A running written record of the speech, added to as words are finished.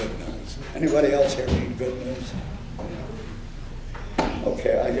Anybody else here need good news?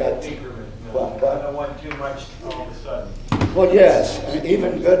 Okay, I got. I don't want too much all of a sudden. Well, yes, I mean,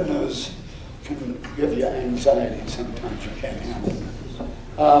 even good news can give you anxiety. Sometimes you can't handle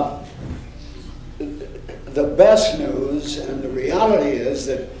it. The best news and the reality is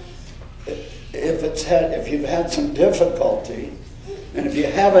that if you've had some difficulty, and if you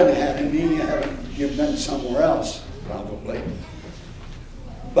haven't had any, you've been somewhere else probably.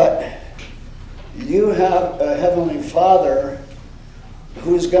 But you have a Heavenly Father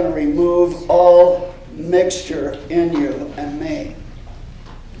who's going to remove all mixture in you and me.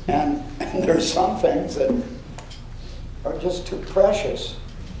 And there's some things that are just too precious.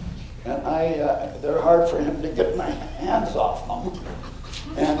 And they're hard for him to get my hands off them.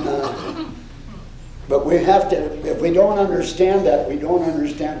 And but we have to, if we don't understand that, we don't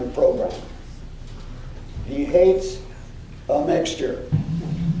understand the program. He hates a mixture.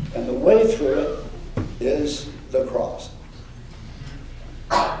 And the way through it is the cross.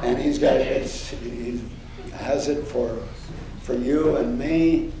 And he has it for you and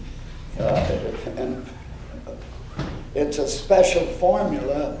me. And it's a special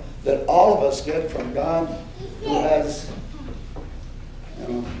formula that all of us get from God, who has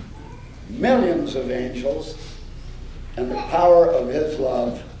millions of angels, and the power of his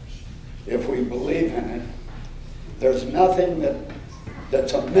love, if we believe in it. There's nothing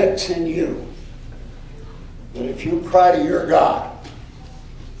that's a mix in you. That if you cry to your God,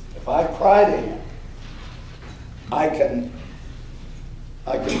 if I cry to him, I can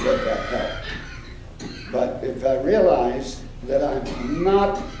get that help. But if I realize that I'm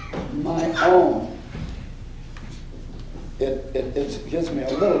not my own, it gives me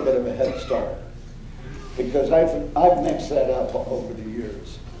a little bit of a head start. Because I've mixed that up over the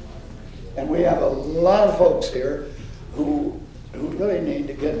years. And we have a lot of folks here who really need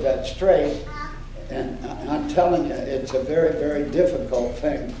to get that straight. And I'm telling you, it's a very, very difficult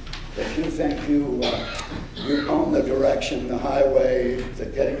thing. If you think you own the direction, the highway, the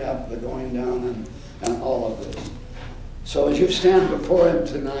getting up, the going down, and all of this. So as you stand before him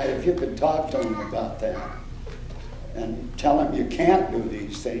tonight, if you could talk to him about that and tell him you can't do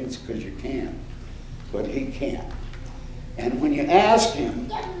these things, because you can, but he can. And when you ask him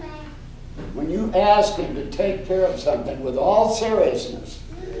to take care of something with all seriousness,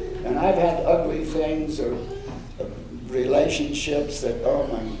 and I've had ugly things or relationships that, oh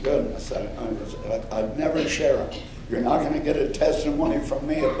my goodness, I'd never share them. You're not going to get a testimony from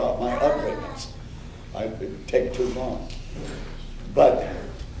me about my ugliness. It would take too long. But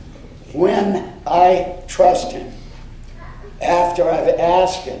when I trust him, after I've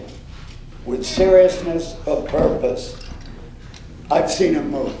asked him with seriousness of purpose, I've seen him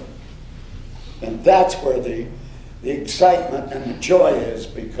move. And that's where the excitement and the joy is,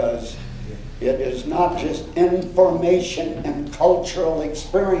 because it is not just information and cultural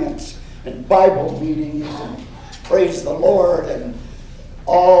experience and Bible meetings and praise the Lord and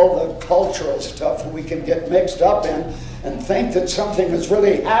all the cultural stuff we can get mixed up in and think that something is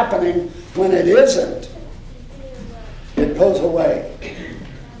really happening when it isn't. It goes away.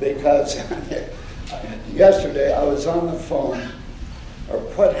 Because yesterday I was on the phone, or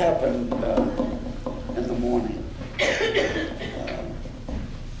what happened in the morning.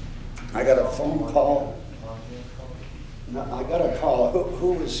 I got a phone call. No, I got a call.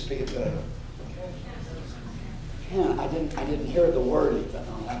 Who was speaking? I didn't hear the word even.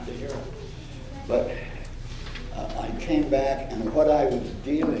 I'll have to hear it. But I came back, and what I was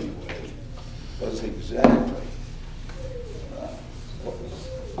dealing with was exactly what was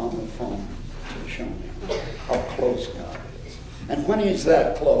on the phone to show me how close God is. And when he's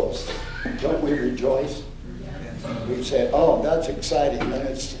that close, don't we rejoice? We say, oh, that's exciting. And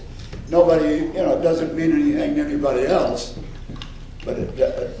it's nobody, it doesn't mean anything to anybody else, but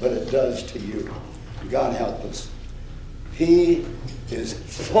it does to you. God help us. He is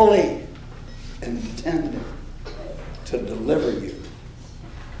fully intended to deliver you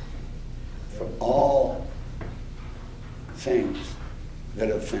from all things that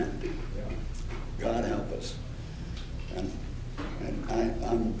offend. God help us. And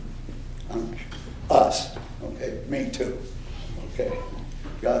I'm us. Okay, me too. Okay,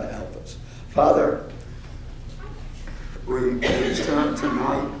 God help us. Father, we stand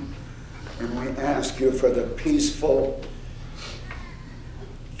tonight and we ask you for the peaceful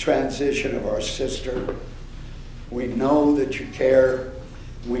transition of our sister. We know that you care.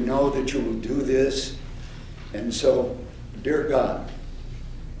 We know that you will do this. And so, dear God,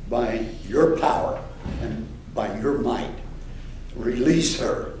 by your power and by your might, release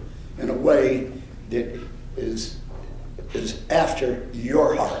her in a way that is after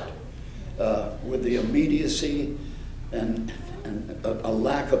your heart. the immediacy and a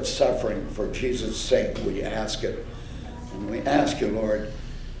lack of suffering for Jesus' sake, we ask it. And we ask you, Lord,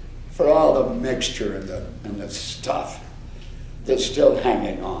 for all the mixture and the stuff that's still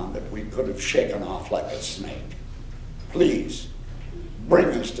hanging on that we could have shaken off like a snake. Please bring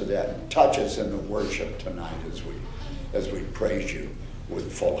us to that and touch us in the worship tonight as we praise you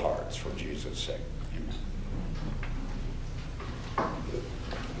with full hearts for Jesus' sake.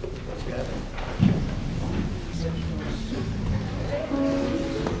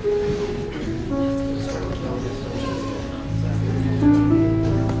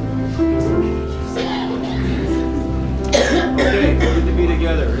 Okay, good to be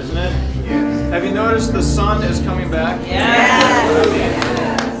together, isn't it? Yes. Have you noticed the sun is coming back?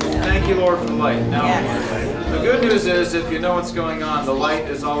 Yes. Thank you, Lord, for the light. Now, Yes. the good news is, if you know what's going on, the light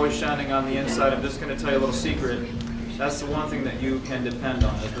is always shining on the inside. I'm just going to tell you a little secret. That's the one thing that you can depend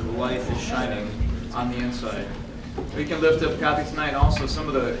on, is that the light is shining on the inside. We can lift up Kathy tonight. Also,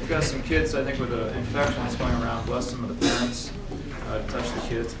 we've got some kids, I think, with an infection that's going around. Bless some of the parents to touch the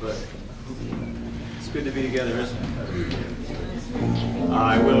kids, but it's good to be together, isn't it?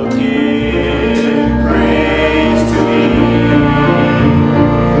 I will give praise to thee.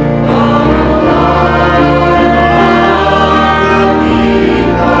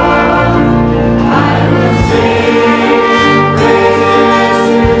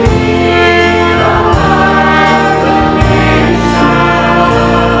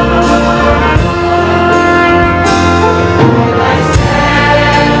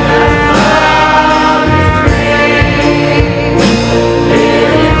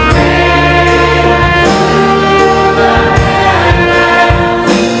 Praise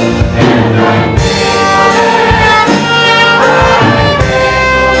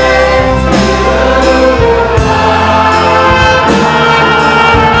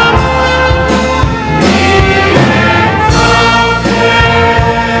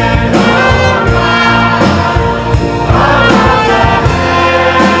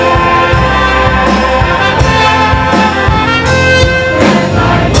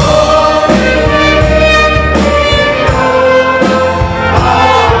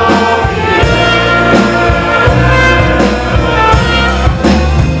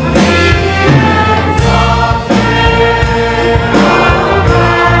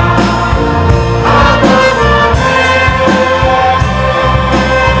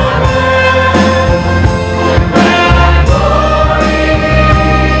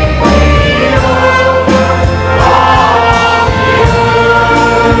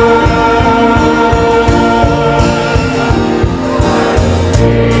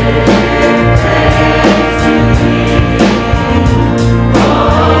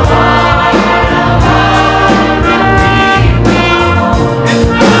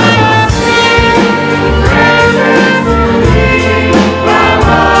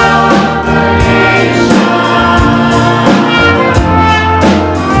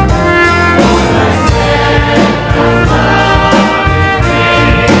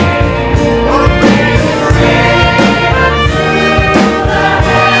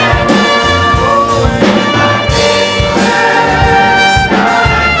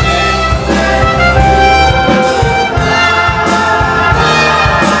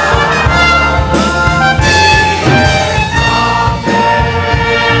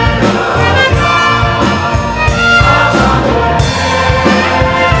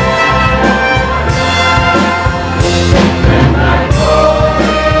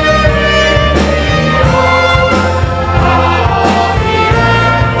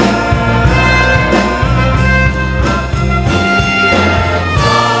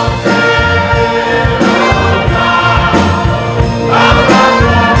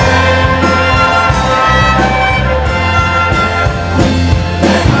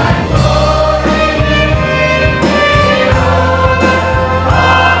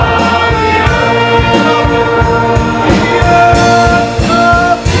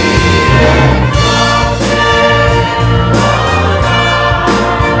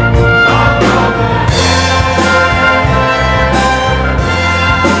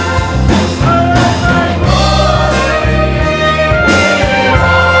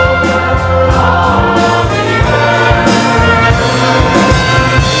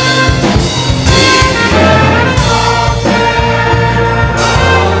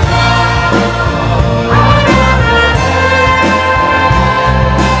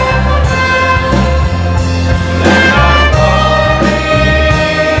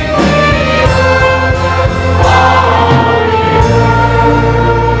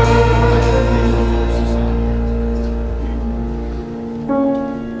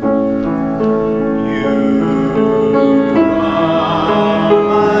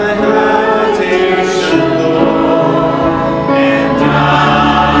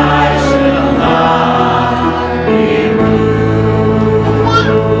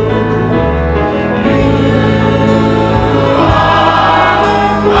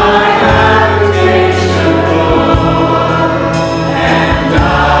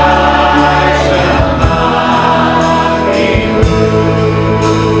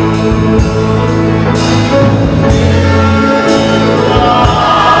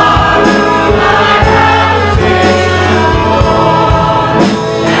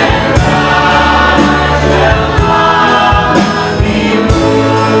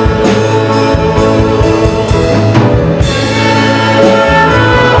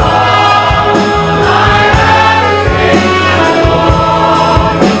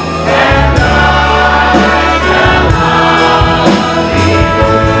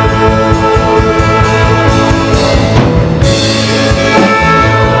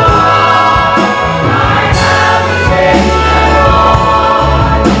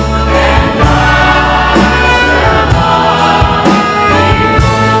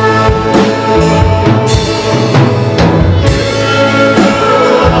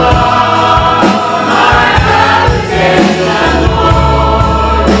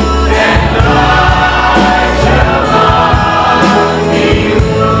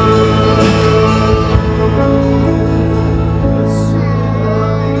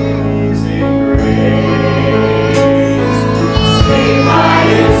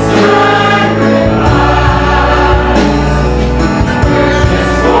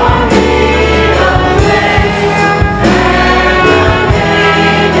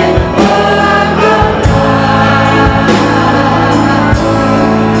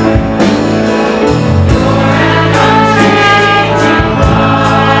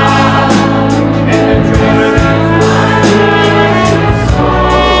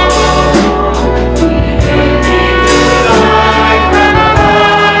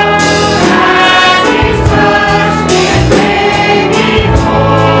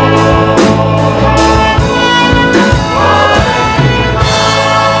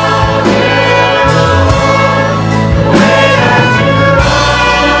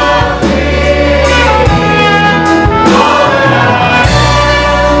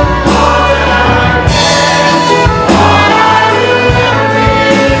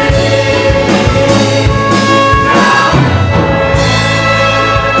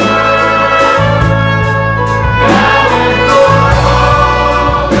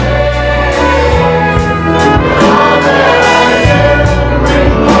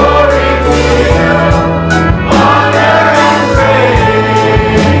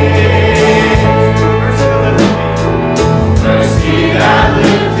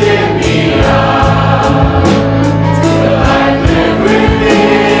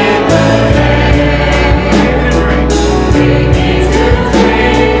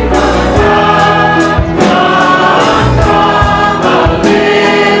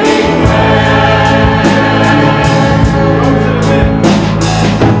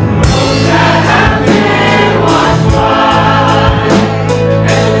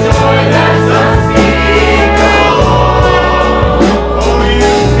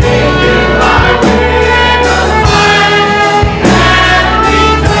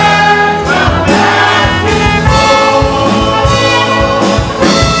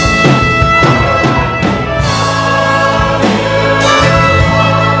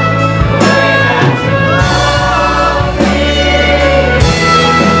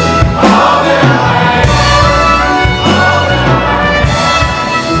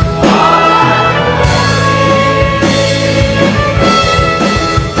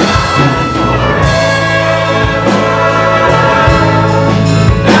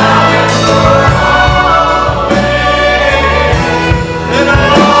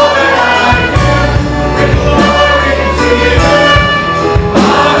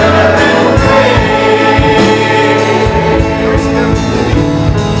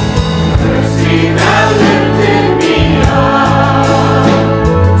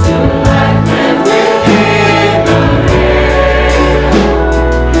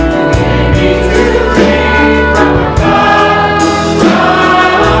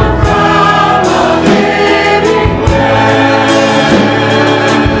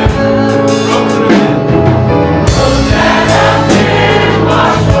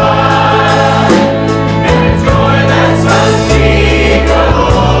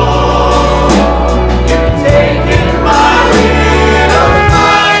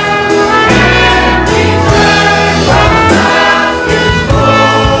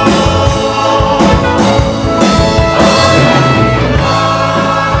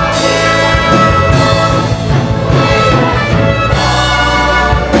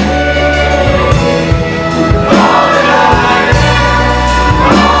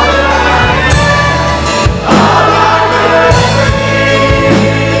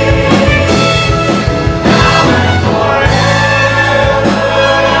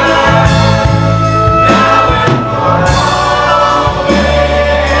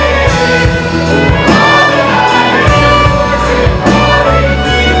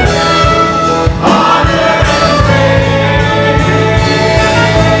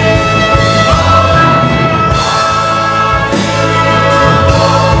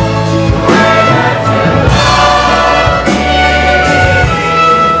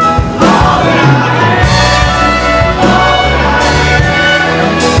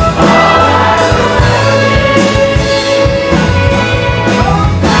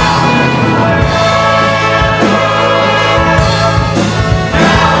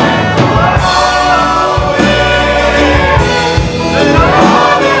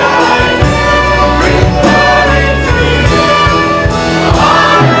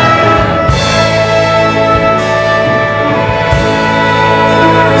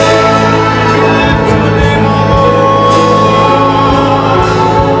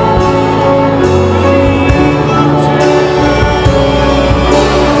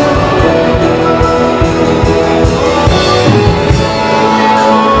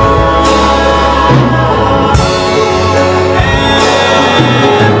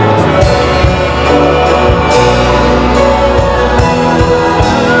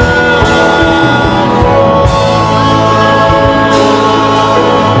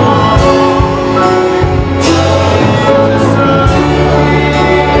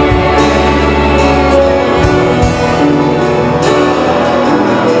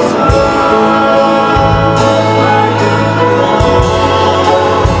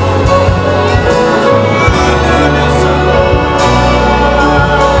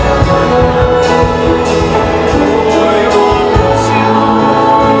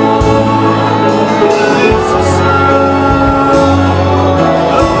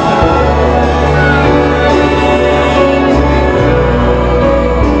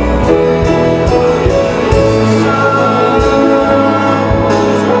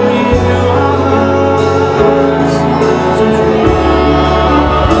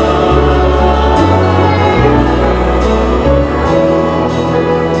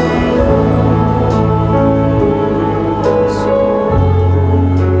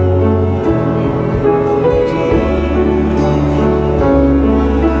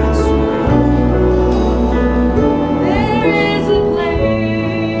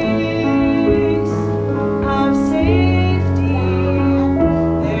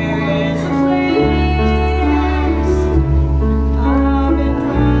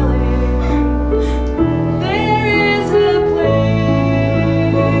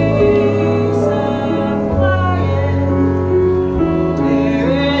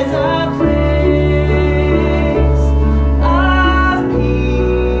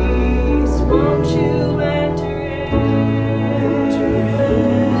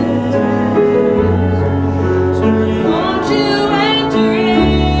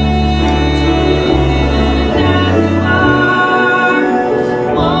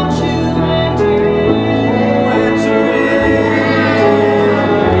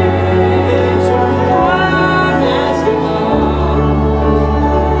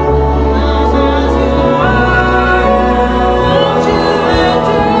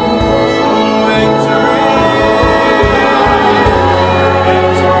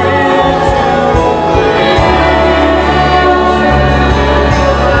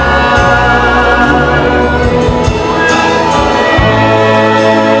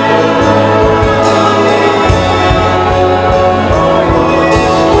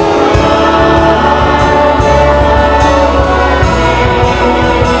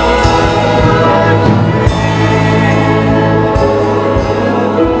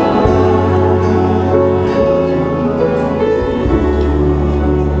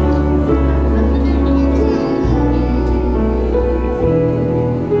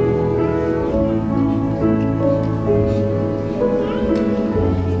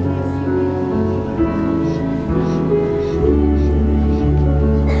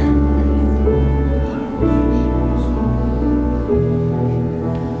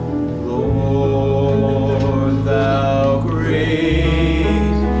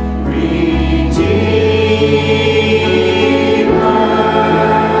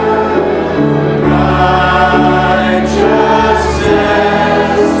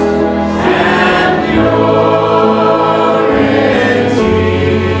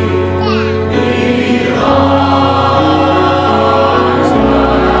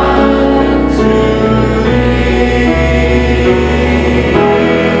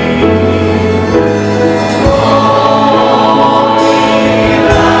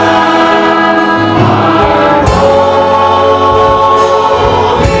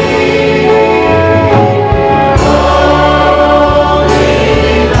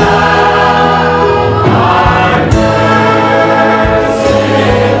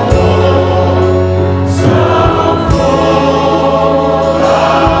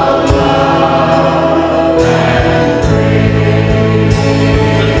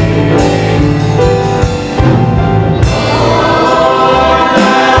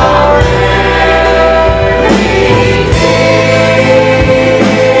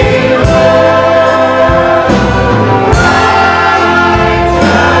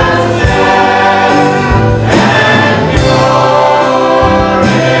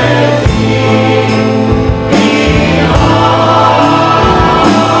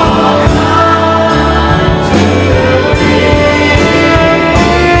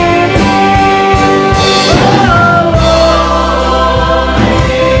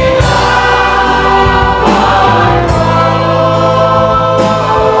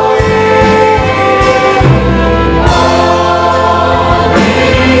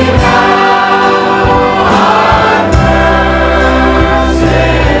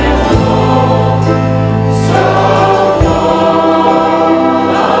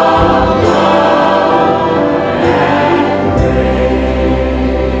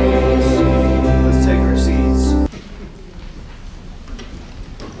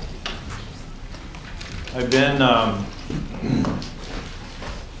been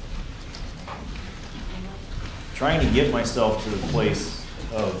trying to get myself to the place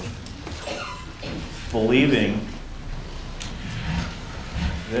of believing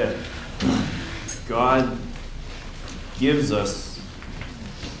that God gives us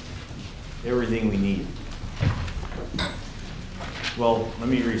everything we need. Well, let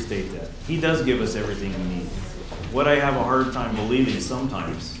me restate that. He does give us everything we need. What I have a hard time believing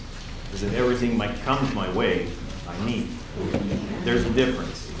sometimes is that everything might come my way I need. There's a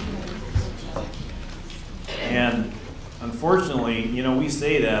difference. And unfortunately, we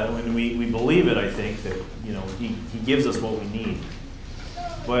say that when we believe it, I think, that, he gives us what we need.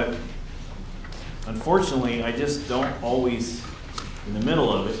 But unfortunately, I just don't always, in the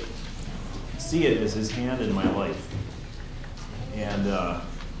middle of it, see it as his hand in my life. And I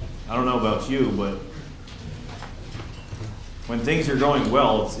don't know about you, but when things are going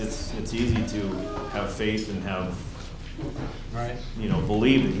well, it's easy to have faith and have,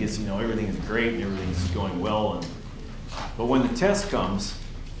 believe that he's, everything is great and everything's going well. But when the test comes,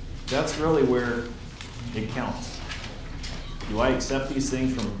 that's really where it counts. Do I accept these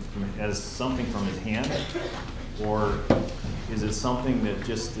things as something from his hand, or is it something that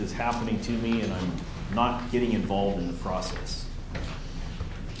just is happening to me and I'm not getting involved in the process?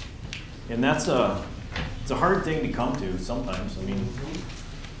 And it's a hard thing to come to sometimes. I mean,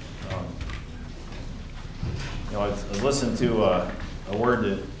 I listened to a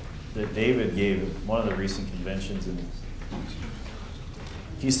word that David gave at one of the recent conventions, and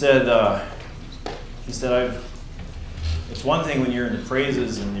he said, it's one thing when you're in the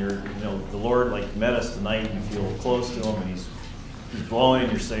praises and the Lord met us tonight and you feel close to him and he's blowing in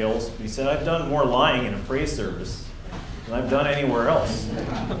your sails. But he said, I've done more lying in a praise service than I've done anywhere else.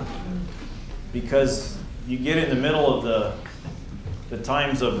 Because you get in the middle of the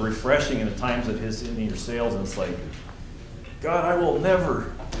times of refreshing and the times of his in your sails, and it's like, God, I will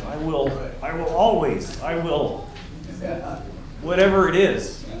always, whatever it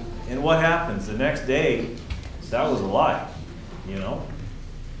is. And what happens? The next day, that was a lie,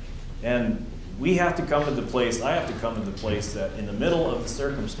 And we have to come to the place, I have to come to the place that in the middle of the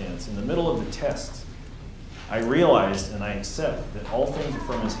circumstance, in the middle of the test, I realized and I accept that all things are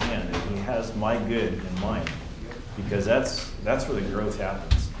from his hand, and he has my good in mind, because that's where the growth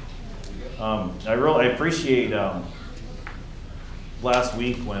happens. I appreciate last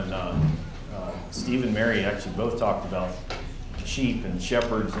week when Steve and Mary actually both talked about sheep and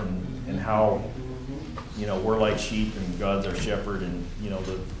shepherds and how we're like sheep and God's our shepherd, and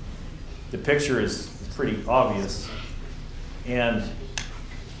the picture is pretty obvious. And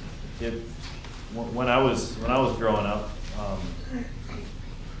when I was growing up,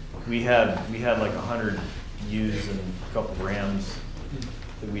 we had like 100 ewes and a couple of rams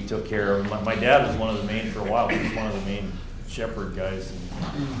that we took care of. My dad was one of the main for a while. He was one of the main shepherd guys. And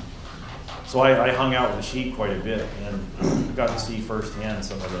so I hung out with the sheep quite a bit, and got to see firsthand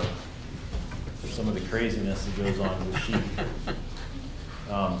some of the craziness that goes on with sheep.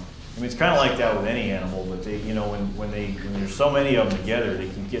 It's kind of like that with any animal, but they, when there's so many of them together, they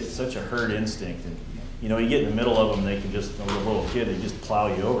can get such a herd instinct, and you get in the middle of them, they can just, a little kid, they just plow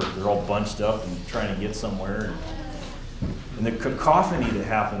you over. They're all bunched up and trying to get somewhere, and the cacophony that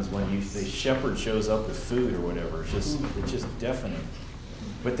happens when the shepherd shows up with food or whatever, it's just deafening.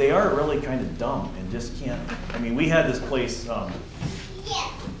 But they are really kind of dumb and just can't. We had this place. It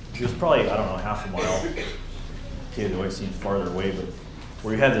was probably, I don't know, half a mile. Kid always seems farther away, but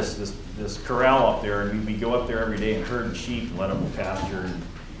where we had this corral up there, and we'd go up there every day and herd sheep and let them pasture. And,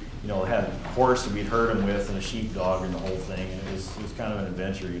 had a horse that we'd herd them with and a sheepdog and the whole thing. And it was kind of an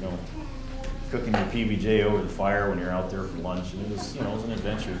adventure, cooking your PBJ over the fire when you're out there for lunch. And it was an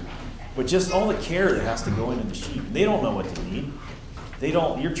adventure. But just all the care that has to go into the sheep. They don't know what they need.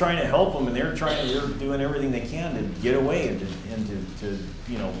 You're trying to help them, and they're doing everything they can to get away and to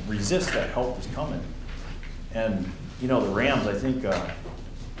resist that help that's coming. And the rams, I think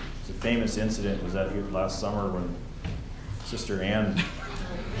it's a famous incident was out here last summer when Sister Ann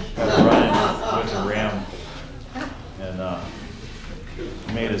had a run-in with a ram and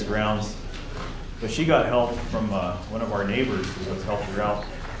made his rounds. But she got help from one of our neighbors who was helping her out.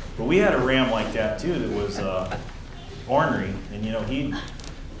 But we had a ram like that too that was ornery, and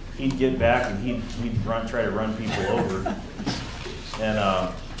he'd get back and he'd try to run people over. And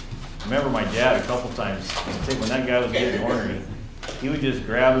I remember my dad a couple times, when that guy was getting ornery, he would just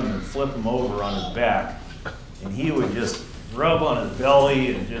grab him and flip him over on his back, and he would just rub on his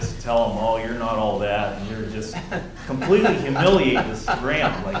belly and just tell him, oh, you're not all that, and you're just completely humiliate this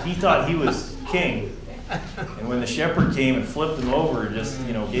ram. Like he thought he was king. And when the shepherd came and flipped him over, just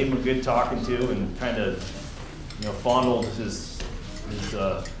gave him a good talking to and kind of fondled his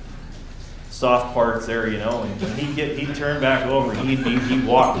soft parts there, and when he'd turn back over, he'd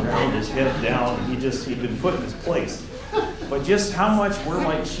walk around, his head down, and he'd been put in his place. But just how much we're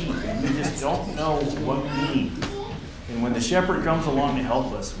like sheep, and we just don't know what we need. And when the shepherd comes along to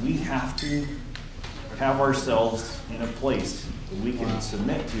help us, we have to have ourselves in a place that we can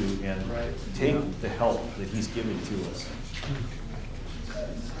submit to and take the help that he's giving to us.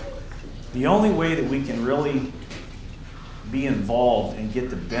 The only way that we can really be involved and get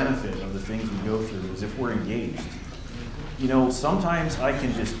the benefit of the things we go through is if we're engaged. Sometimes I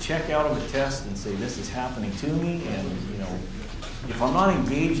can just check out of a test and say, this is happening to me, and, if I'm not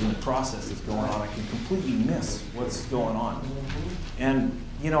engaged in the process that's going on, I can completely miss what's going on. And,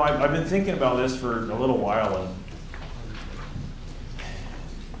 I've been thinking about this for a little while, and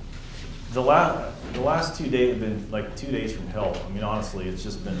the last 2 days have been like 2 days from hell. I mean, honestly, it's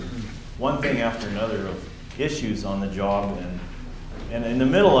just been one thing after another of issues on the job, and in the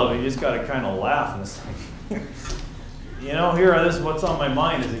middle of it, you just got to kind of laugh, and it's like, this is what's on my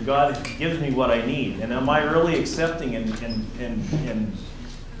mind, is that God gives me what I need, and am I really accepting and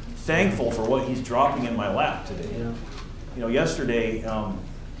thankful for what he's dropping in my lap today? Yesterday,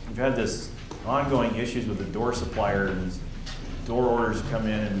 we've had this ongoing issues with the door supplier, and these door orders come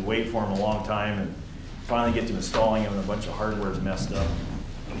in, and we wait for them a long time, and finally get to installing them, and a bunch of hardware is messed up.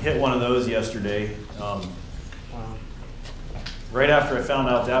 We hit one of those yesterday. Right after I found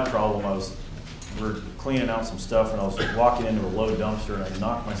out that problem, we're cleaning out some stuff, and I was walking into a low dumpster, and I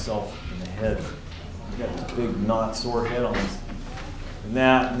knocked myself in the head. I got this big knot, sore head on this. And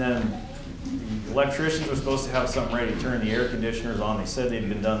then the electricians were supposed to have something ready to turn the air conditioners on. They said they'd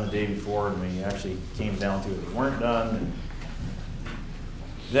been done the day before, and we actually came down to it, they weren't done. And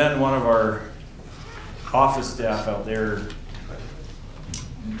then one of our office staff out there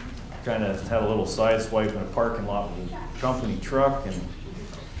kind of had a little side swipe in a parking lot with a company truck, and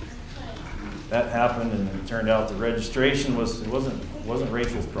that happened, and it turned out the registration wasn't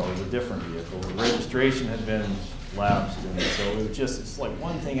Rachel's problem, it was a different vehicle. The registration had been lapsed, and so it's like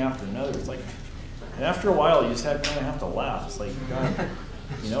one thing after another. It's like, and after a while, you just kind of have to laugh. It's like, God,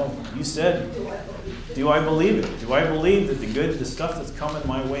 you said, do I believe it? Do I believe that the stuff that's coming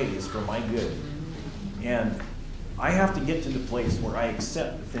my way is for my good? And I have to get to the place where I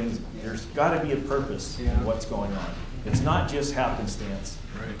accept the things. There's got to be a purpose in what's going on. It's not just happenstance.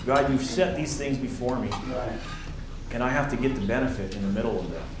 Right. God, you've set these things before me, and I have to get the benefit in the middle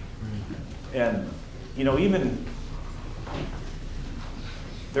of them. And, even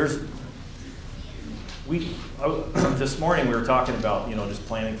this morning we were talking about, just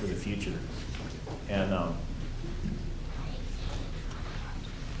planning for the future. And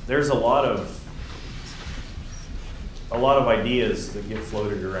there's a lot of ideas that get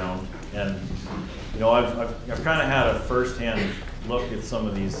floated around, and I've kind of had a firsthand look at some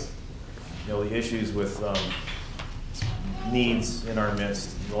of these, the issues with needs in our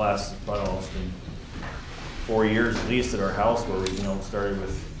midst. The last, I don't know, it's been 4 years at least at our house, where we started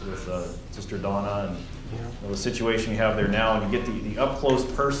with Sister Donna, and the situation we have there now, and you get the up close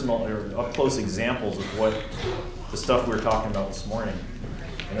personal or up close examples of what the stuff we were talking about this morning.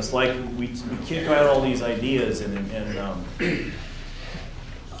 And it's like we kick out all these ideas, and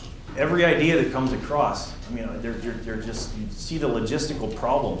every idea that comes across, they're just, you see the logistical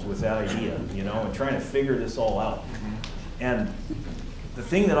problems with that idea, and trying to figure this all out. And the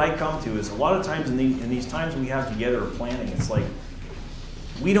thing that I come to is a lot of times in these times we have together of planning, it's like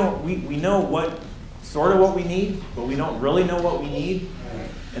we know what we need, but we don't really know what we need.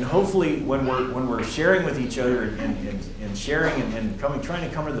 And hopefully, when we're sharing with each other and sharing and trying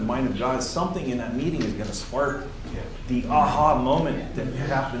to come to the mind of God, something in that meeting is going to spark the aha moment that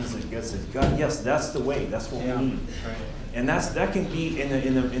happens that gets it. God, yes, that's the way. That's what we need. And that can be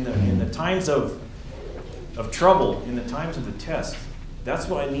in the times of trouble, in the times of the test. That's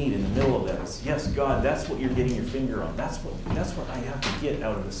what I need in the middle of that. Is, yes, God, that's what you're getting your finger on. That's what I have to get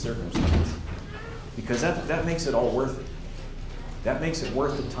out of this circumstance, because that makes it all worth it. That makes it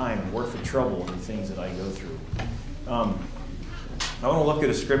worth the time and worth the trouble and the things that I go through. I want to look at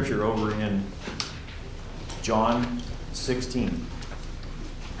a scripture over in John 16.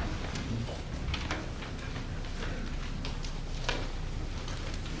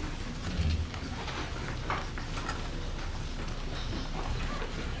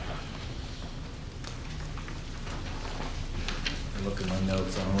 Look at my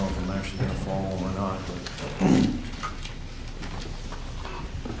notes. I don't know if I'm actually going to follow them or not. But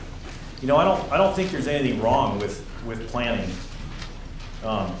I don't think there's anything wrong with planning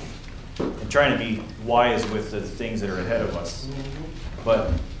and trying to be wise with the things that are ahead of us.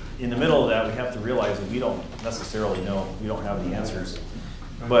 But in the middle of that, we have to realize that we don't necessarily know. We don't have the answers.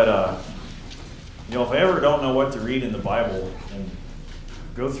 But, if I ever don't know what to read in the Bible, and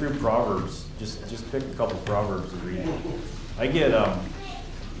go through Proverbs, just pick a couple Proverbs to read. I get,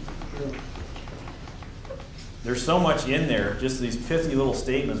 there's so much in there, just these pithy little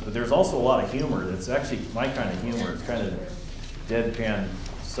statements, but there's also a lot of humor. That's actually my kind of humor. It's kind of deadpan,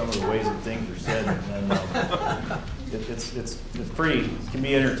 some of the ways that things are said. And it's pretty, it can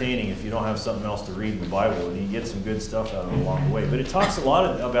be entertaining if you don't have something else to read in the Bible, and you get some good stuff out of it along the way. But it talks a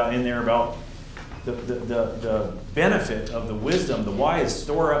lot about the benefit of the wisdom. The wise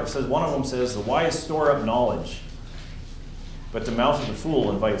store up, it says, one of them says, the wise store up knowledge, but the mouth of the fool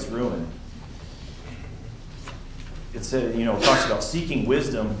invites ruin. It says, it talks about seeking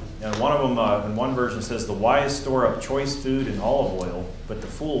wisdom, and one of them, in one version, says, the wise store up choice food and olive oil, but the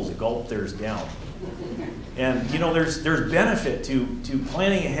fools gulp theirs down. And there's benefit to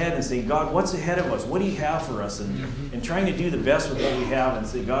planning ahead and saying, God, what's ahead of us? What do you have for us? And trying to do the best with what we have, and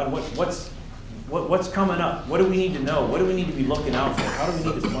say, God, what's coming up? What do we need to know? What do we need to be looking out for? How do we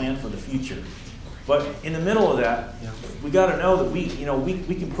need to plan for the future? But in the middle of that, we got to know that we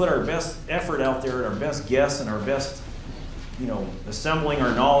can put our best effort out there, and our best guess, and our best, assembling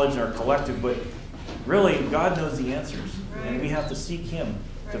our knowledge and our collective. But really, God knows the answers, and we have to seek Him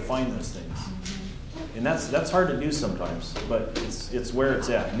to find those things. And that's hard to do sometimes, but it's where it's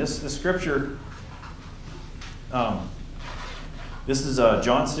at. And the scripture, this is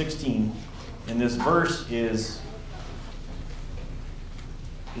John 16, and this verse is.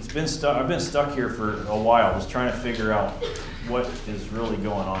 I've been stuck here for a while, just trying to figure out what is really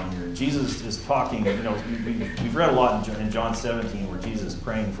going on here. Jesus is talking, we've read a lot in John 17 where Jesus is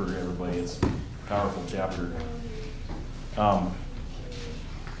praying for everybody. It's a powerful chapter.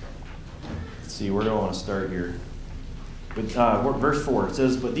 Let's see, where do I want to start here? But verse 4, it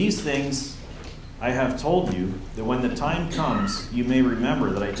says, but these things I have told you, that when the time comes, you may remember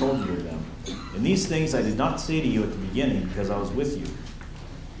that I told you of them. And these things I did not say to you at the beginning, because I was with you.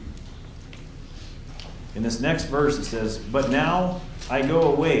 In this next verse it says, but now I go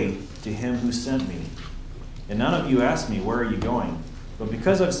away to him who sent me. And none of you ask me, where are you going? But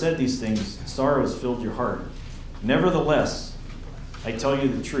because I've said these things, sorrow has filled your heart. Nevertheless, I tell you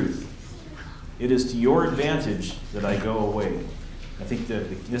the truth. It is to your advantage that I go away. I think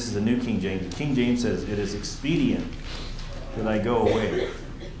that this is the New King James. The King James says, it is expedient that I go away.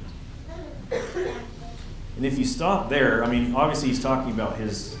 And if you stop there, obviously he's talking about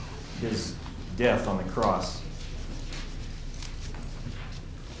his death on the cross.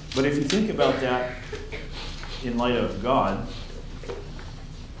 But if you think about that in light of God,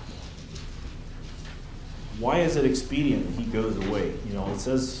 why is it expedient that he goes away? It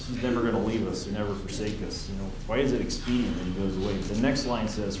says he's never going to leave us or never forsake us. Why is it expedient that he goes away? The next line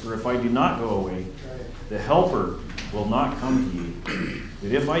says, for if I do not go away, the Helper will not come to you.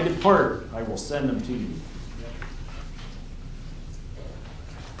 But if I depart, I will send him to you.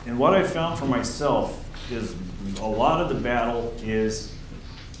 And what I found for myself is a lot of the battle is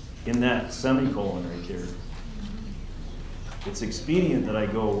in that semicolon right there. It's expedient that I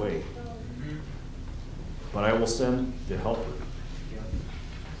go away, but I will send the Helper.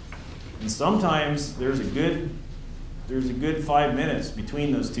 And sometimes there's a good 5 minutes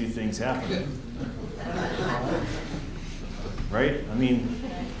between those two things happening. Right?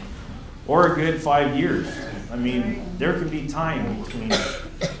 Or a good 5 years. There can be time between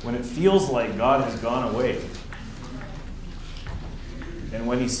when it feels like God has gone away and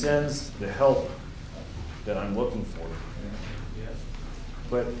when he sends the help that I'm looking for.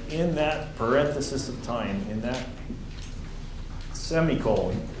 But in that parenthesis of time, in that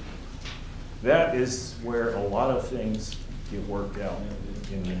semicolon, that is where a lot of things get worked out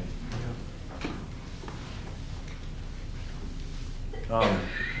in me.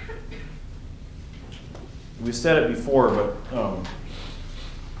 We've said it before, but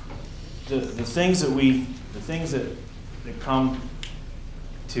the things that come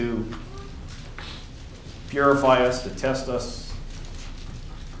to purify us, to test us,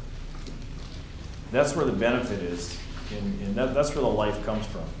 that's where the benefit is, and that's where the life comes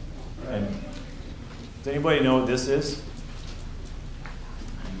from. Right. And does anybody know what this is?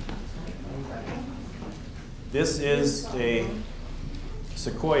 This is a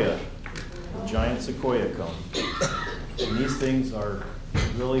sequoia, a giant sequoia cone. And these things are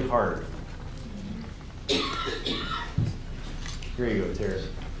really hard. Here you go, Terry.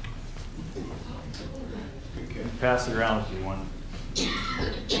 Pass it around if you want.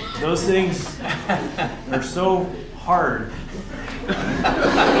 Those things are so hard.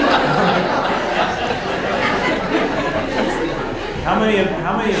 How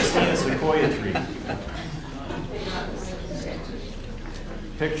how many have seen a sequoia tree?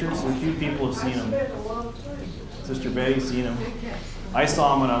 Pictures? A few people have seen them. Sister Betty's seen them. I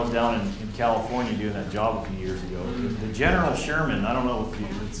saw them when I was down in California doing that job a few years ago. The General Sherman, I don't know if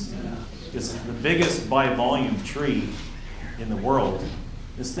it's the biggest by volume tree in the world.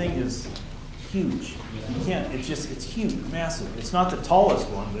 This thing is huge. You can't. It's huge, massive. It's not the tallest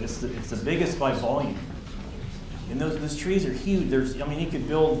one, but it's the biggest by volume. And those trees are huge. You could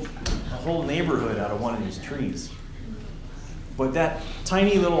build a whole neighborhood out of one of these trees. But that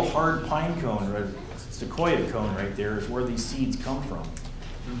tiny little hard pine cone, or sequoia cone right there, is where these seeds come from.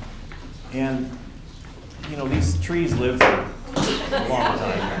 And these trees live for a long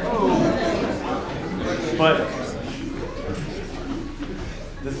time. But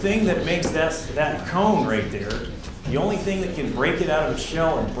the thing that makes that cone right there, the only thing that can break it out of the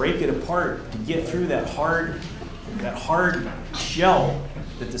shell and break it apart to get through that hard shell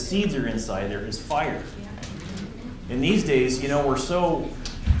that the seeds are inside there is fire. And these days, we're so,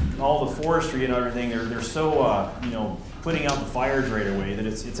 all the forestry and everything, they're so, putting out the fires right away that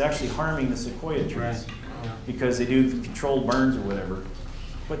it's actually harming the sequoia trees because they do controlled burns or whatever.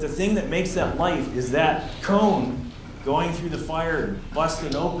 But the thing that makes that life is that cone going through the fire and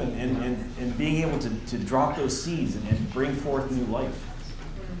busting open and being able to drop those seeds and bring forth new life.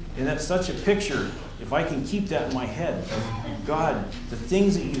 And that's such a picture. If I can keep that in my head, God,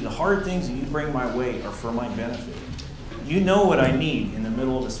 the hard things that you bring my way are for my benefit. You know what I need in the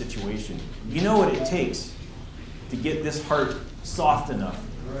middle of a situation. You know what it takes to get this heart soft enough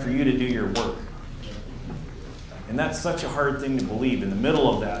for you to do your work. And that's such a hard thing to believe in the middle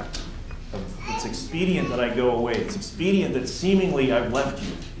of that. It's expedient that I go away. It's expedient that seemingly I've left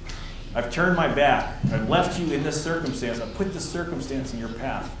you. I've turned my back. I've left you in this circumstance. I've put this circumstance in your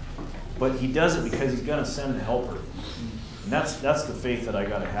path. But he does it because he's going to send a helper. And that's the faith that I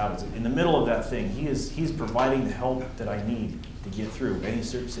got to have. In the middle of that thing, he's providing the help that I need to get through any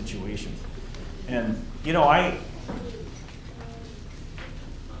certain situation. And I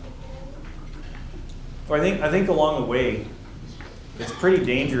think along the way, it's pretty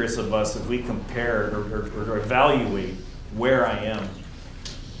dangerous of us if we compare or evaluate where I am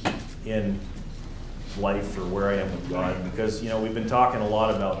in life or where I am with God, because we've been talking a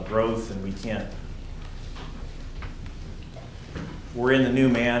lot about growth, and we're in the new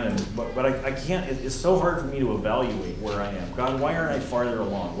man, but I can't. It's so hard for me to evaluate where I am. God, why aren't I farther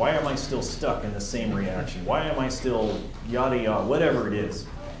along? Why am I still stuck in the same reaction? Why am I still yada yada, whatever it is?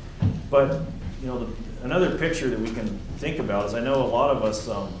 But another picture that we can think about is, I know a lot of us,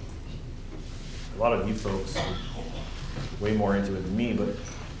 a lot of you folks are way more into it than me, but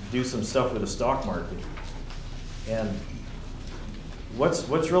do some stuff with the stock market. And what's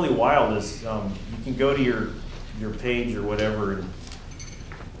really wild is you can go to your page or whatever, and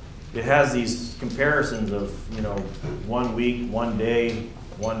it has these comparisons of 1 week, 1 day,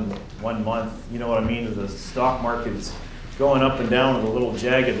 one month. You know what I mean? The stock market's going up and down with a little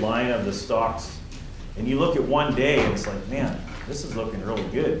jagged line of the stocks. And you look at 1 day and it's like, man, this is looking really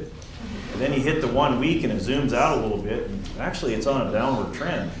good. And then you hit the 1 week and it zooms out a little bit, and actually it's on a downward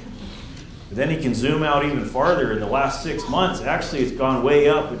trend. But then you can zoom out even farther. In the last 6 months, actually it's gone way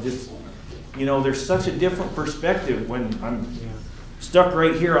up. It just, there's such a different perspective when I'm stuck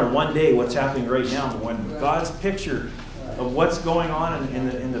right here on 1 day, what's happening right now. But when God's picture of what's going on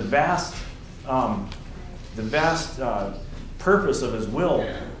in the vast purpose of His will,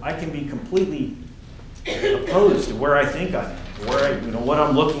 I can be completely opposed to where I think I am, what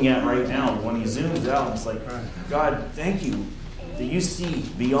I'm looking at right now. When He zooms out, it's like, God, thank you that you see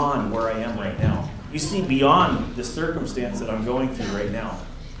beyond where I am right now. You see beyond the circumstance that I'm going through right now.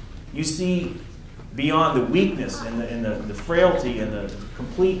 You see beyond the weakness and the frailty and the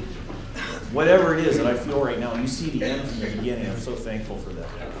complete whatever it is that I feel right now. You see the end from the beginning. I'm so thankful for that.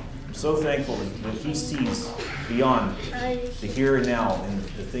 I'm so thankful that He sees beyond the here and now and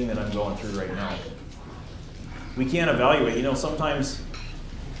the thing that I'm going through right now. We can't evaluate. Sometimes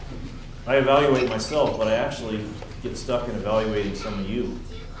I evaluate myself, but I actually get stuck in evaluating some of you.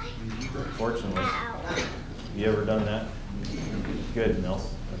 Unfortunately. Have you ever done that? Good,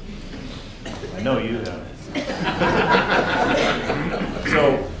 Nels. I know you have.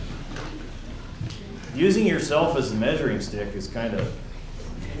 So, using yourself as a measuring stick is kind of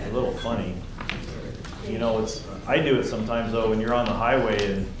a little funny. I do it sometimes, though, when you're on the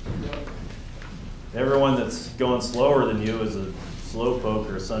highway and everyone that's going slower than you is a slowpoke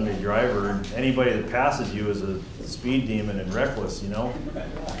or a Sunday driver, and anybody that passes you is a speed demon and reckless,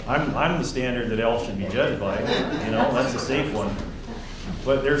 I'm the standard that all should be judged by, that's a safe one.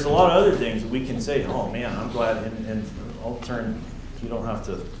 But there's a lot of other things that we can say, oh man, I'm glad, and I'll turn You don't have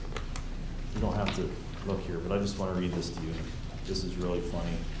to look here, but I just want to read this to you. This is really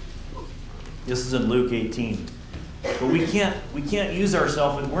funny. This is in Luke 18. But we can't use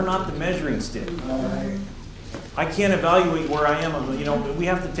ourselves, and we're not the measuring stick. I can't evaluate where I am. You know, we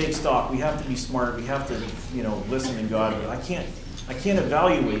have to take stock. We have to be smart. We have to, you know, listen to God. But I can't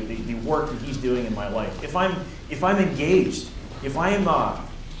evaluate the work that He's doing in my life. If I'm engaged, if I'm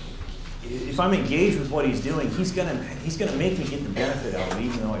engaged with what He's doing, He's gonna make me get the benefit out of it,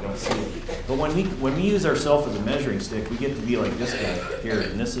 even though I don't see it. But when we use ourselves as a measuring stick, we get to be like this guy here.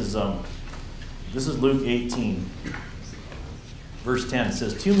 And this is Luke 18, verse 10. It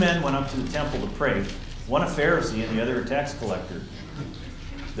says, 2 men went up to the temple to pray, one a Pharisee and the other a tax collector.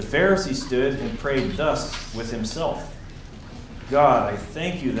 The Pharisee stood and prayed thus with himself: God, I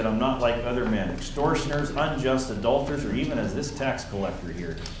thank you that I'm not like other men, extortioners, unjust, adulterers, or even as this tax collector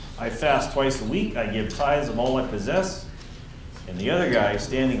here. I fast twice a week, I give tithes of all I possess. And the other guy,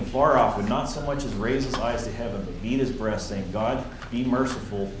 standing afar off, would not so much as raise his eyes to heaven, but beat his breast, saying, God, be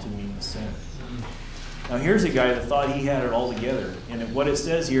merciful to me, a sinner. Now here's a guy that thought he had it all together. And what it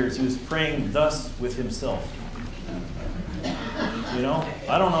says here is he was praying thus with himself. You know,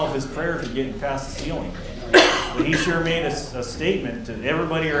 I don't know if his prayers were getting past the ceiling. But he sure made a statement that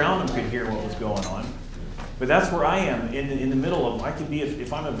everybody around him could hear what was going on. But that's where I am, in the middle of, I can be,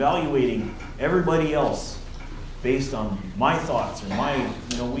 if I'm evaluating everybody else based on my thoughts or my,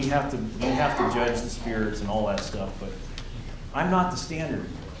 you know, we have to judge the spirits and all that stuff, but I'm not the standard.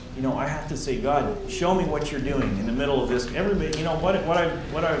 You know, I have to say, God, show me what you're doing in the middle of this. Everybody, you know, what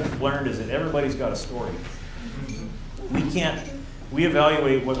I've learned is that everybody's got a story. We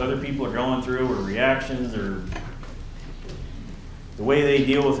evaluate what other people are going through, or reactions, or the way they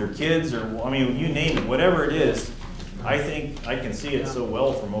deal with their kids, or, I mean, you name it, whatever it is. I think I can see it so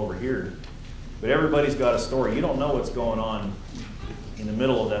well from over here. But everybody's got a story. You don't know what's going on in the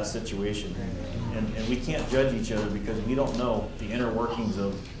middle of that situation. And we can't judge each other because we don't know the inner workings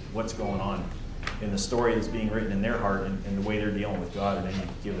of what's going on in the story that's being written in their heart and the way they're dealing with God at any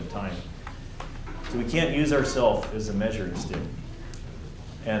given time. So we can't use ourselves as a measuring stick.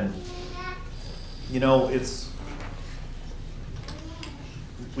 And, you know,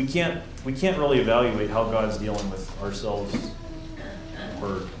 we can't really evaluate how God's dealing with ourselves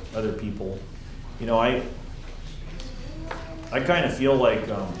or other people. You know, I kind of feel like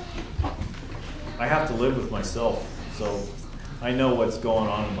I have to live with myself, so I know what's going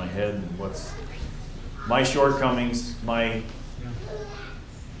on in my head and what's my shortcomings, my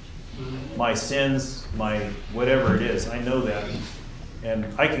sins, my whatever it is. I know that. And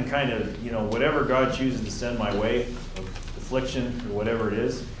I can kind of, you know, whatever God chooses to send my way, of affliction or whatever it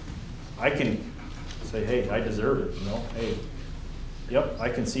is, I can say, hey, I deserve it, you know. Hey, yep, I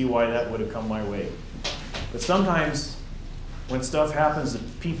can see why that would have come my way. But sometimes when stuff happens to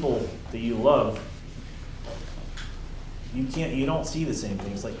people that you love, you don't see the same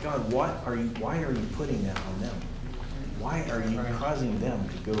things. Like, God, why are you putting that on them? Why are you causing them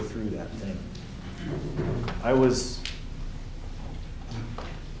to go through that thing?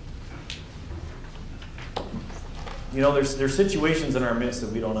 You know, there's situations in our midst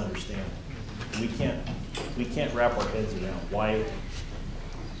that we don't understand. We can't wrap our heads around why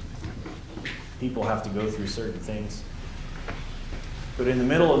people have to go through certain things. But in the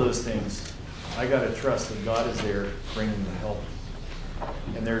middle of those things, I got to trust that God is there bringing the help.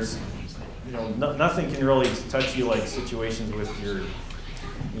 And there's, you know, nothing can really touch you like situations with your,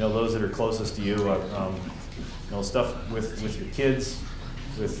 you know, those that are closest to you. You know, stuff with your kids,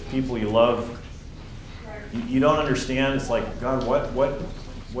 with people you love. You don't understand. It's like, God,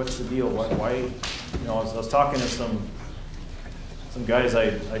 what's the deal? Why? You know, I was talking to some guys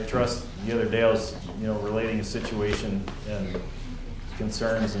I trust the other day. I was, you know, relating a situation and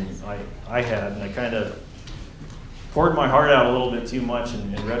concerns and I had, and I kind of poured my heart out a little bit too much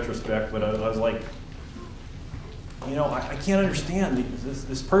in retrospect. But I was like, you know, I can't understand.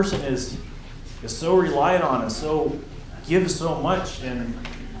 This person is so relied on and so gives so much and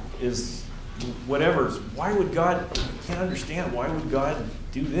is whatever. Why would God, I can't understand, why would God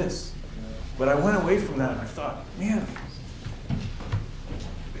do this? But I went away from that and I thought, man,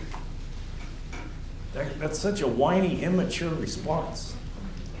 that's such a whiny, immature response.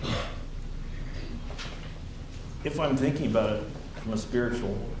 If I'm thinking about it from a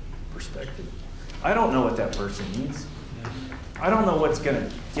spiritual perspective. I don't know what that person needs. I don't know what's going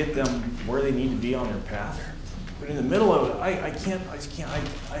to get them where they need to be on their path. But in the middle of it, I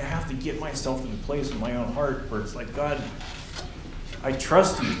have to get myself in a place in my own heart where it's like, God, I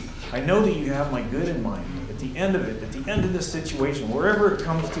trust you. I know that you have my good in mind. At the end of it, at the end of this situation, wherever it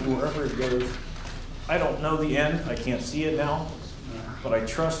comes to, wherever it goes, I don't know the end. I can't see it now. but I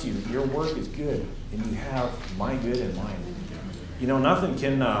trust you that your work is good and you have my good in mind. You know, nothing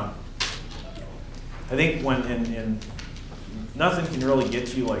can, I think nothing can really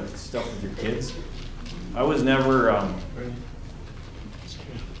get you like stuff with your kids. I was never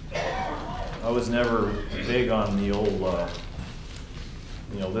big on the old,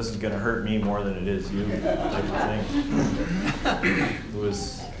 this is going to hurt me more than it is you type of thing.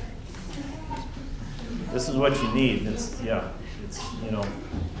 This is what you need. It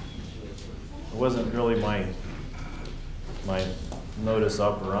wasn't really my modus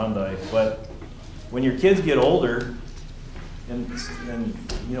operandi. But when your kids get older, and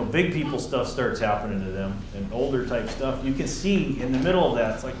big people stuff starts happening to them, and older type stuff, you can see in the middle of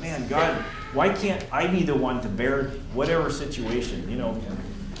that, it's like, man, God, why can't I be the one to bear whatever situation?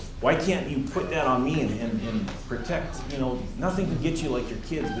 Why can't you put that on me and protect? Nothing can get you like your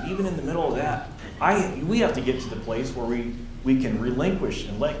kids. But even in the middle of that, we have to get to the place where we can relinquish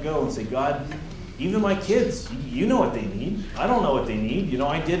and let go and say, God, even my kids, you know what they need. I don't know what they need.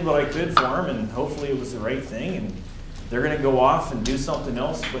 I did what I could for them, and hopefully it was the right thing. And they're going to go off and do something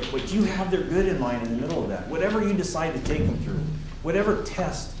else. But you have their good in mind in the middle of that. Whatever you decide to take them through, whatever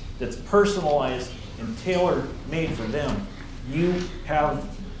test that's personalized and tailor-made for them, you have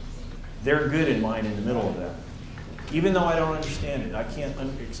their good in mind in the middle of that. Even though I don't understand it, I can't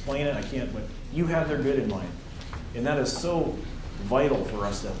explain it, but you have their good in mind. And that is so vital for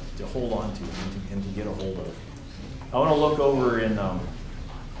us to hold on to and to get a hold of. I want to look over in,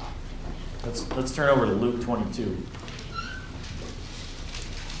 let's turn over to Luke 22.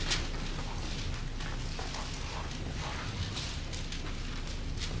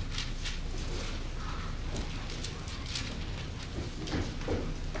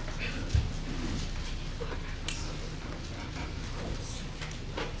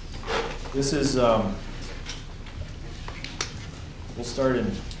 This is, we'll start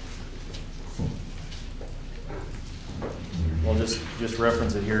in, we'll just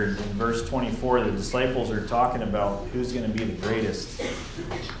reference it here. In verse 24, the disciples are talking about who's going to be the greatest.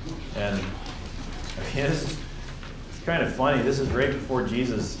 And it's kind of funny. This is right before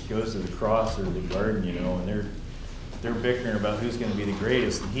Jesus goes to the cross or the garden, and they're bickering about who's going to be the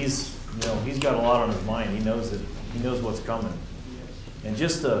greatest. And he's got a lot on his mind. He knows what's coming. And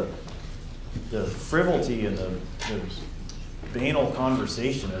just the frivolity and the banal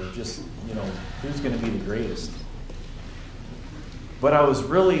conversation of just, who's going to be the greatest. But I was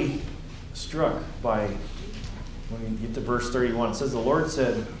really struck by, when you get to verse 31, it says, the Lord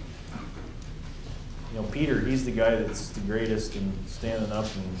said, Peter, he's the guy that's the greatest and standing up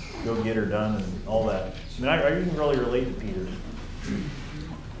and go get her done and all that. I mean, I didn't really relate to Peter.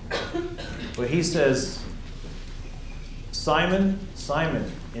 But he says, Simon,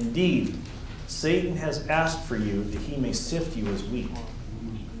 Simon, indeed, Satan has asked for you that he may sift you as wheat.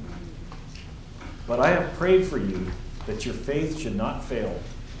 But I have prayed for you that your faith should not fail.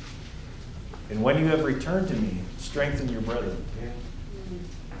 And when you have returned to me, strengthen your brethren.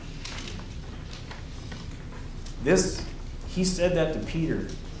 He said that to Peter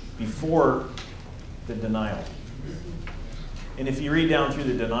before the denial. And if you read down through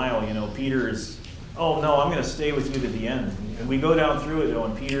the denial, Peter is, oh no, I'm going to stay with you to the end. And we go down through it though,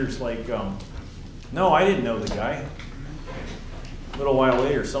 and Peter's like, no, I didn't know the guy. A little while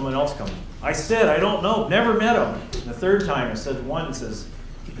later, someone else comes. I said, I don't know, never met him. And the third time, it says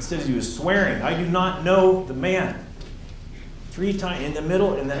he was swearing, I do not know the man. 3 times in the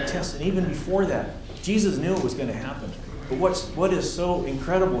middle in that test, and even before that, Jesus knew it was going to happen. But what is so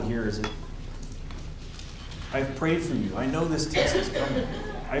incredible here is that I've prayed for you. I know this test is coming.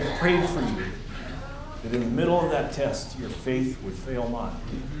 I've prayed for you that in the middle of that test, your faith would fail not.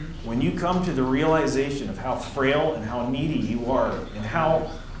 When you come to the realization of how frail and how needy you are and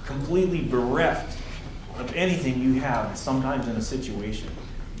how completely bereft of anything you have sometimes in a situation.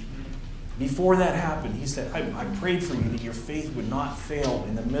 Before that happened, he said, I prayed for you that your faith would not fail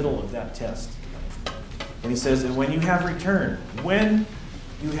in the middle of that test. And he says, and when you have returned,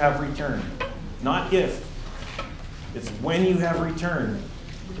 not if, it's when you have returned,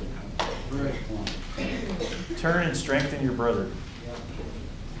 turn and strengthen your brother.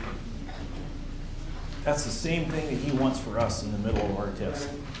 That's the same thing that he wants for us in the middle of our test.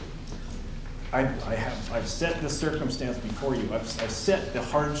 I've set this circumstance before you. I've set the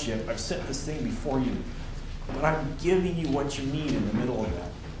hardship. I've set this thing before you. But I'm giving you what you need in the middle of that.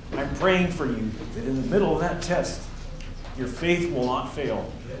 I'm praying for you that in the middle of that test, your faith will not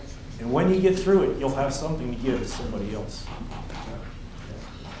fail. And when you get through it, you'll have something to give to somebody else.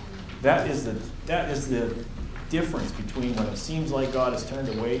 That is the difference between when it seems like God has turned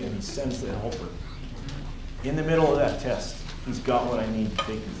away and he sends the helper. In the middle of that test, He's got what I need to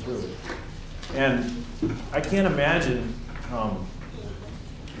take me through. And I can't imagine,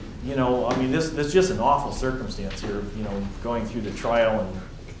 this is just an awful circumstance here, going through the trial and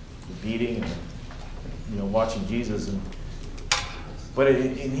the beating and, watching Jesus. But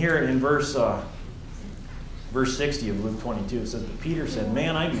in here in verse 60 of Luke 22, it says, "But Peter said,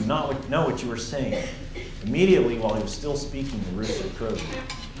 'Man, I do not know what you are saying.' Immediately, while he was still speaking, the rooster crowed.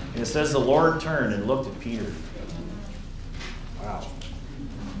 And it says, the Lord turned and looked at Peter." Wow.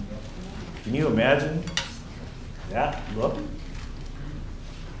 Can you imagine that look?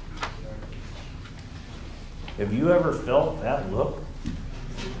 Have you ever felt that look?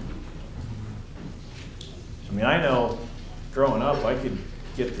 I mean, I know growing up, I could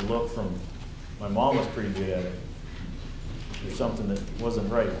get the look from, my mom was pretty good at it. There's something that wasn't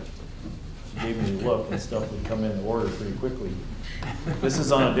right. She gave me the look and stuff would come in order pretty quickly. This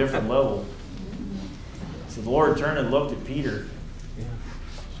is on a different level. So the Lord turned and looked at Peter,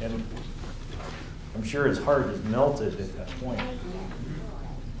 and I'm sure his heart is melted at that point.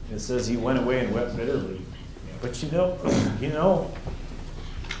 It says he went away and wept bitterly. But you know,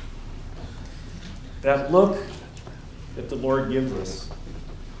 that look that the Lord gives us,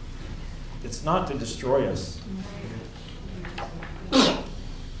 it's not to destroy us.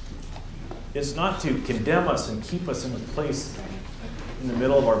 It's not to condemn us and keep us in a place in the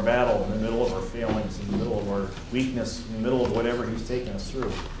middle of our battle, in the middle of our failings, in the middle of our weakness, in the middle of whatever He's taken us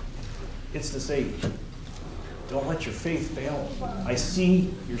through. It's to say, don't let your faith fail. I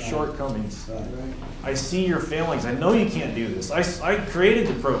see your shortcomings. I see your failings. I know you can't do this. I created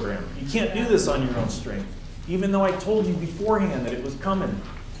the program. You can't do this on your own strength. Even though I told you beforehand that it was coming,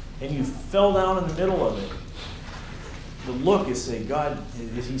 and you fell down in the middle of it. The look is saying, God,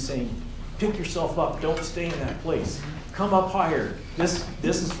 He's saying, pick yourself up. Don't stay in that place. Come up higher. This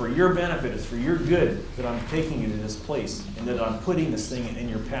is for your benefit. It's for your good that I'm taking you to this place and that I'm putting this thing in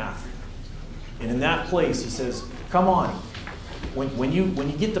your path. And in that place, He says, come on. When you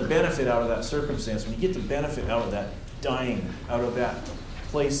get the benefit out of that circumstance, when you get the benefit out of that dying, out of that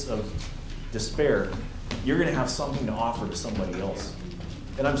place of despair, you're going to have something to offer to somebody else.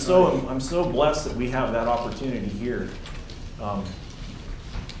 And I'm so blessed that we have that opportunity here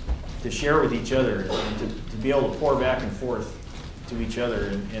to share with each other and to be able to pour back and forth to each other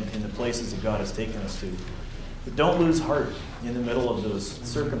in the places that God has taken us to. But don't lose heart in the middle of those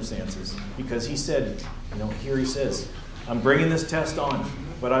circumstances, because He said, here He says, I'm bringing this test on,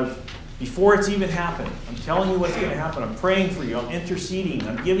 but before it's even happened, I'm telling you what's going to happen. I'm praying for you. I'm interceding.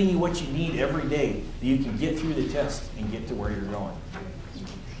 I'm giving you what you need every day that you can get through the test and get to where you're going.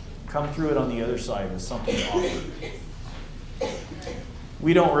 Come through it on the other side with something to offer.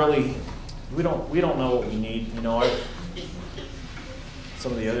 We don't know what we need.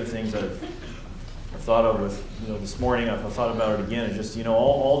 Some of the other things I've thought of with, this morning, I've thought about it again, is just,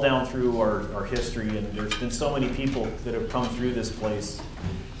 all down through our history, and there's been so many people that have come through this place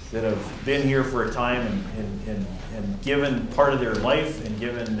that have been here for a time and given part of their life and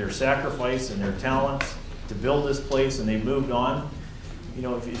given their sacrifice and their talents to build this place, and they've moved on.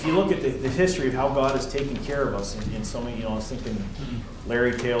 If you look at the history of how God has taken care of us in so many, I was thinking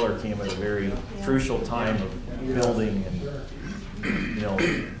Larry Taylor came at a very crucial time of building,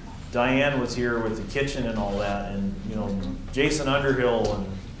 and, Diane was here with the kitchen and all that, and, Jason Underhill and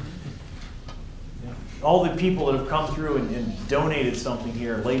all the people that have come through and donated something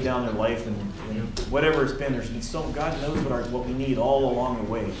here, laid down their life, and whatever it's been, there's been God knows what we need all along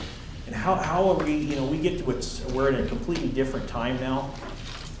the way. And how are we, we get to we're in a completely different time now,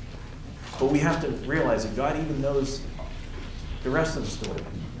 but we have to realize that God even knows the rest of the story.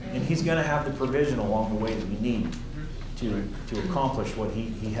 And He's going to have the provision along the way that we need to accomplish what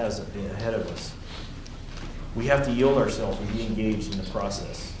He has ahead of us. We have to yield ourselves and be engaged in the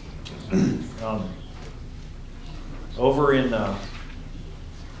process. Over in, I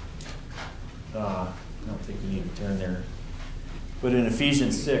don't think we need to turn there, but in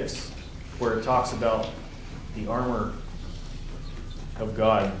Ephesians 6, where it talks about the armor of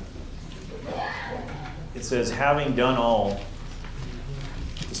God, it says, having done all,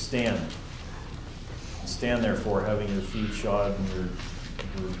 to stand. Stand therefore, having your feet shod and your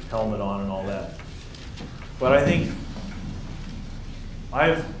helmet on and all that. But I think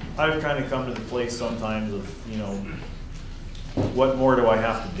I've kind of come to the place sometimes of, what more do I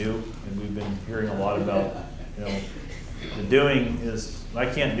have to do? And we've been hearing a lot about, the doing is, I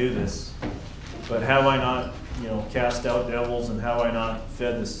can't do this, but have I not, cast out devils, and have I not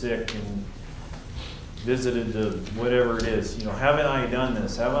fed the sick and visited the whatever it is? Haven't I done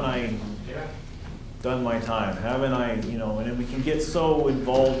this? Haven't I done my time? Haven't I, and then we can get so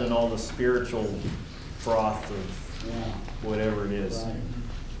involved in all the spiritual froth of Yeah. whatever it is. Right.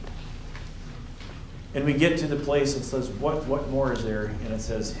 And we get to the place that says, what more is there? And it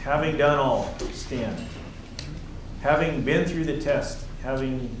says, having done all, stand. Having been through the test,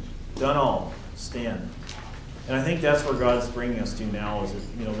 having done all, stand. And I think that's where God's bringing us to now, is that,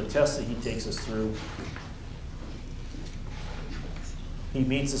 the test that He takes us through. He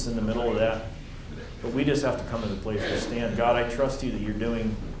meets us in the middle of that. But we just have to come to the place where we stand. God, I trust you that you're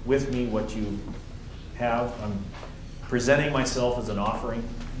doing with me what you have. I'm presenting myself as an offering.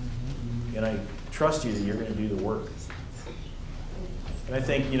 And I trust you that you're going to do the work. And I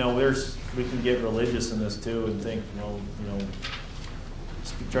think, we can get religious in this too and think,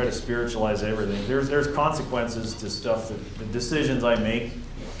 try to spiritualize everything. There's consequences to stuff, the decisions I make.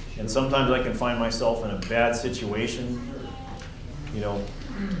 And sometimes I can find myself in a bad situation.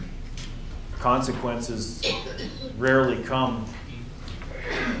 Consequences rarely come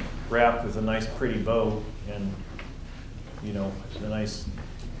wrapped with a nice pretty bow and, a nice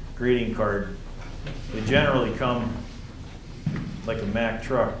greeting card. They generally come like a Mack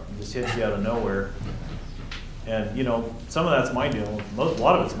truck. It just hits you out of nowhere. And, some of that's my doing. A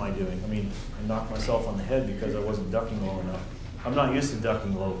lot of it's my doing. I knocked myself on the head because I wasn't ducking low enough. I'm not used to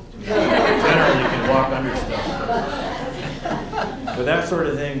ducking low. Generally can walk under stuff. But that sort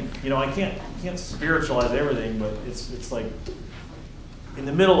of thing, I can't spiritualize everything, but it's like in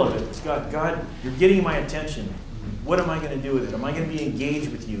the middle of it, it's God, you're getting my attention. What am I going to do with it? Am I going to be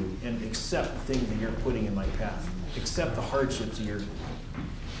engaged with you and accept the things that you're putting in my path? Accept the hardships that you're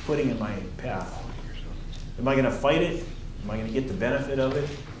putting in my path. Am I going to fight it? Am I going to get the benefit of it?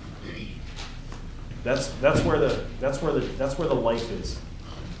 That's where the life is.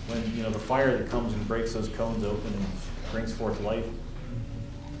 When the fire that comes and breaks those cones open and brings forth life.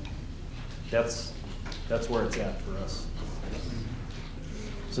 That's where it's at for us.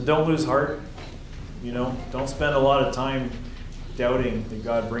 So don't lose heart. Don't spend a lot of time doubting that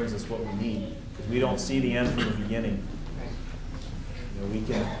God brings us what we need, because we don't see the end from the beginning. We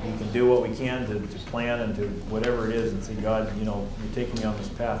can do what we can to plan and to whatever it is and say, God, you're taking me on this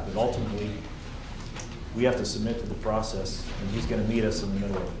path, but ultimately we have to submit to the process, and He's going to meet us in the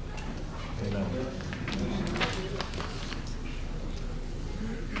middle of it. Amen.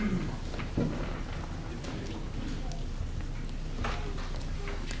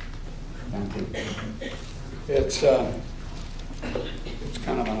 Thank you. It's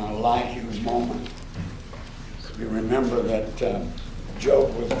kind of an Elihu moment. You remember that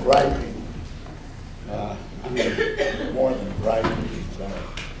Job was griping. More than griping.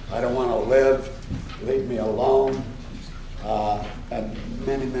 I don't want to live. Leave me alone. And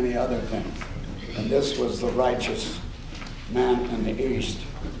many, many other things. And this was the righteous man in the East.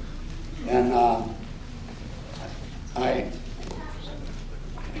 And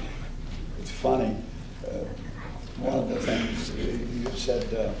it's funny. One of the things you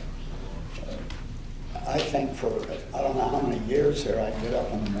said, I think for, I don't know how many years here, I'd get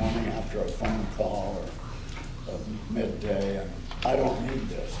up in the morning after a phone call or midday, and I don't need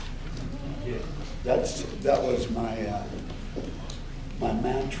this. That was my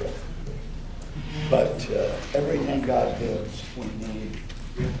mantra. But everything God gives, we need.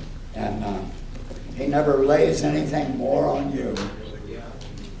 And He never lays anything more on you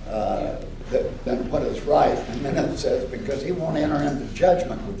than what is right. And then it says, because He won't enter into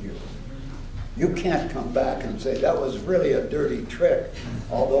judgment with you. You can't come back and say, that was really a dirty trick,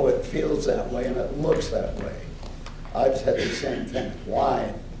 although it feels that way and it looks that way. I've said the same thing.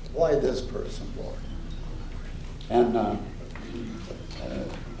 Why this person, Lord? And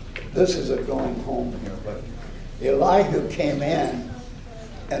this is a going home here, but Elihu came in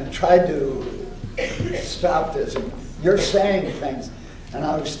and tried to stop this. And you're saying things, and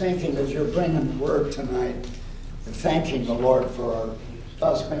I was thinking as you're bringing the word tonight, and thanking the Lord for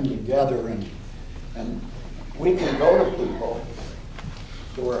us being together, and we can go to people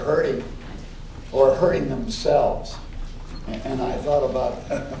who are hurting or hurting themselves. And I thought about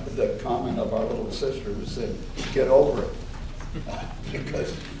the comment of our little sister who said, get over it.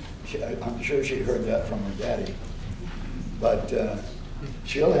 Because I'm sure she heard that from her daddy. But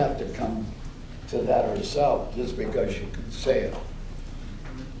she'll have to come to that herself just because she can say it.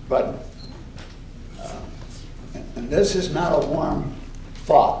 But, and this is not a warm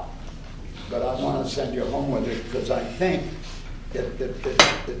thought, but I want to send you home with it because I think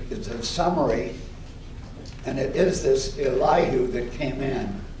it's a summary. And it is this Elihu that came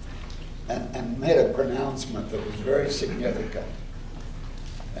in and made a pronouncement that was very significant.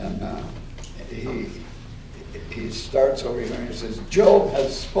 And he starts over here and he says, Job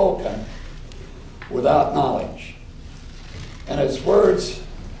has spoken without knowledge, and his words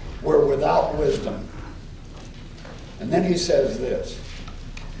were without wisdom. And then he says this,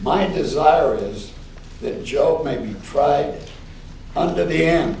 my desire is that Job may be tried unto the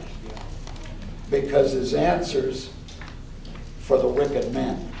end, because his answers for the wicked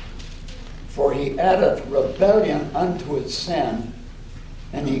men. For he addeth rebellion unto his sin,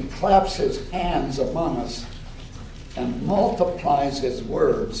 and he claps his hands among us, and multiplies his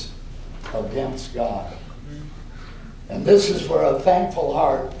words against God. And this is where a thankful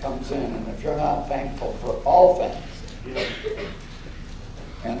heart comes in. And if you're not thankful for all things,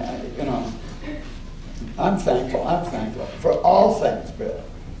 and I'm thankful for all things, Bill.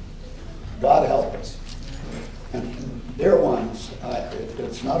 God help us. And dear ones,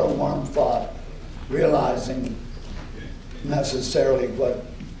 it's not a warm thought realizing necessarily what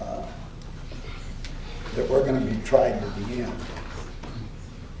that we're going to be tried to the end.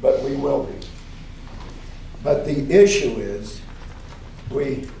 But we will be. But the issue is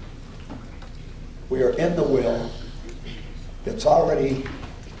we are in the will. It's already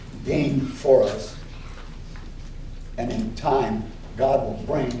gained for us. And in time, God will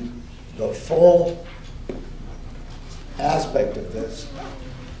bring the full aspect of this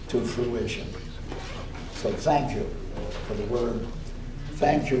to fruition. So thank you for the word.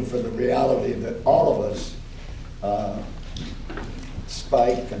 Thank you for the reality that all of us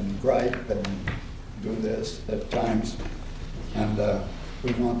spike and gripe and do this at times. And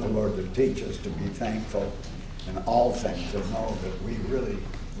we want the Lord to teach us to be thankful in all things and know that we really,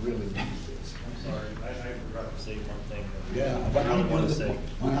 really need this. I'm sorry, I forgot to say one thing. Yeah,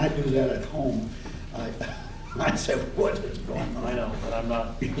 when I do that at home, I say, what is going on? I know, but I'm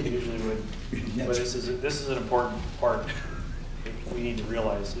not usually would. But this is an important part that we need to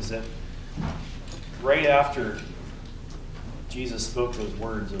realize, is that right after Jesus spoke those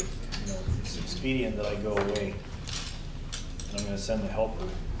words of, it's expedient that I go away, and I'm going to send the helper,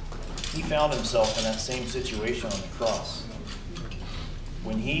 he found himself in that same situation on the cross.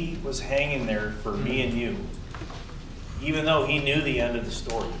 When he was hanging there for me and you, even though he knew the end of the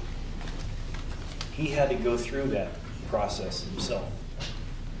story, he had to go through that process himself.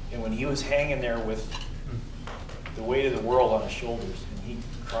 And when he was hanging there with the weight of the world on his shoulders, and he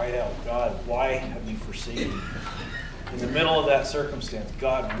cried out, God, why have you forsaken me? In the middle of that circumstance,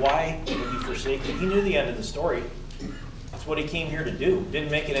 God, why have you forsaken me? He knew the end of the story. That's what he came here to do.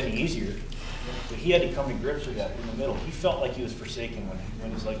 Didn't make it any easier. But he had to come to grips with that in the middle. He felt like he was forsaken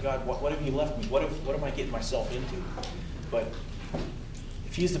when he's like, God, what have you left me? What am I getting myself into? But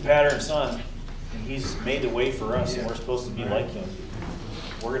if he's the pattern son, and he's made the way for us, and we're supposed to be like him,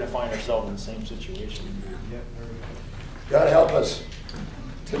 we're going to find ourselves in the same situation. God help us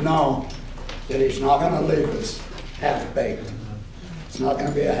to know that he's not going to leave us half-baked. It's not going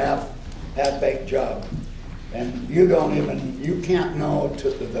to be a half-baked job. And you can't know to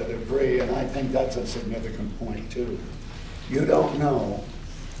the degree, and I think that's a significant point too. You don't know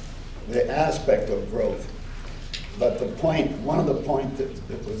the aspect of growth. But one of the points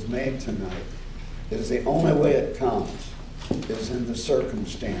that was made tonight is the only way it comes is in the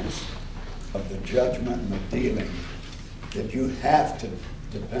circumstance of the judgment and the dealing, that you have to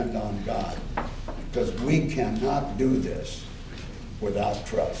depend on God, because we cannot do this without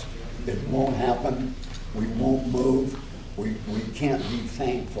trust. It won't happen. We won't move. We can't be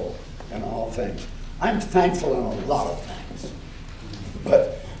thankful in all things. I'm thankful in a lot of things,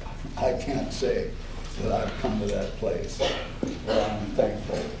 but I can't say that I've come to that place where I'm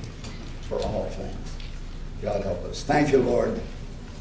thankful for all things. God help us. Thank you, Lord.